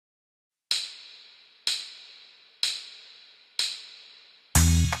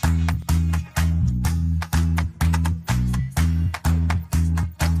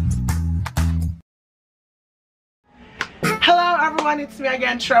everyone, it's me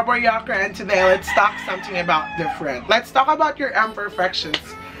again, Trebor, and today let's talk something about different. Let's talk about your imperfections.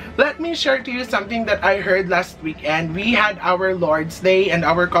 Let me share to you something that I heard last weekend. We had our Lord's Day and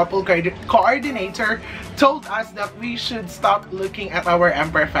our couple coordinator told us that we should stop looking at our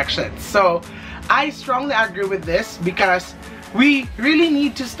imperfections. So I strongly agree with this because we really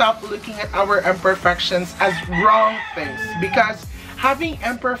need to stop looking at our imperfections as wrong things, because having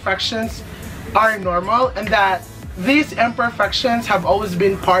imperfections are normal and that these imperfections have always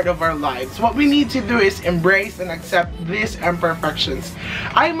been part of our lives. What we need to do is embrace and accept these imperfections.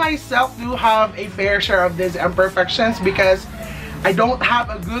 I myself do have a fair share of these imperfections because I don't have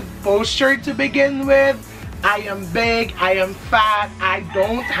a good posture to begin with. I am big, I am fat, I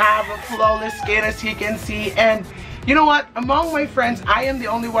don't have a flawless skin as you can see, and you know what? Among my friends, I am the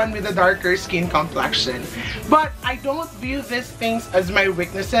only one with a darker skin complexion. But I don't view these things as my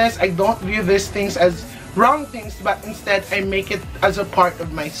weaknesses. I don't view these things as wrong things, but instead I make it as a part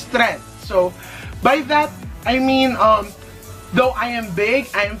of my strength. So by that I mean though I am big,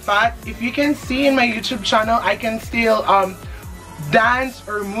 I am fat, if you can see in my YouTube channel, I can still dance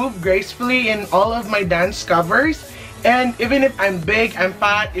or move gracefully in all of my dance covers. And even if I'm big, I'm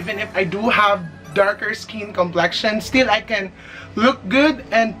fat, even if I do have darker skin complexion, still I can look good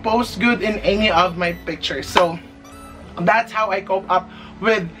and pose good in any of my pictures. So that's how I cope up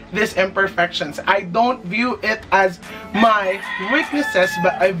with these imperfections. I don't view it as my weaknesses,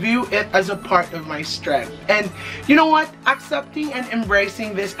 but I view it as a part of my strength. And you know what? Accepting and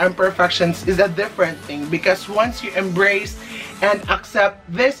embracing these imperfections is a different thing, because once you embrace and accept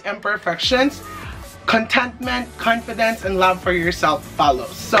these imperfections, contentment, confidence, and love for yourself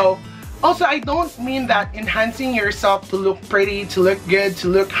follows. So also, I don't mean that enhancing yourself to look pretty, to look good, to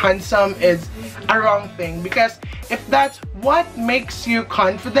look handsome is a wrong thing, because if that's what makes you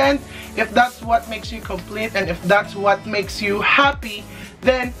confident, if that's what makes you complete, and if that's what makes you happy,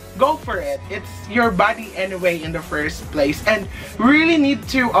 then go for it. It's your body anyway in the first place. And really need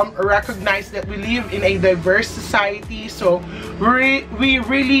to recognize that we live in a diverse society, so we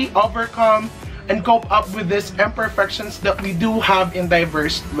really overcome and cope up with these imperfections that we do have in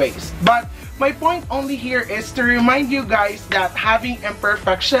diverse ways. But my point only here is to remind you guys that having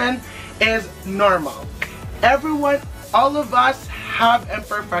imperfection is normal. Everyone, all of us have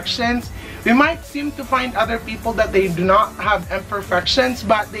imperfections. We might seem to find other people that they do not have imperfections,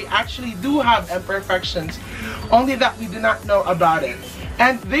 but they actually do have imperfections, only that we do not know about it.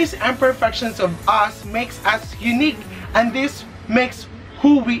 And these imperfections of us makes us unique, and this makes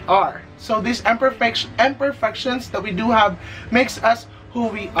who we are. So these imperfections that we do have makes us who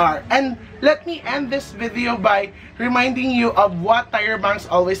we are. And let me end this video by reminding you of what Tyra Banks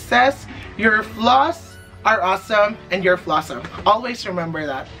always says: your flaws are awesome and you're flawsome. Always remember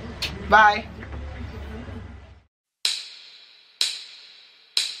that. Bye.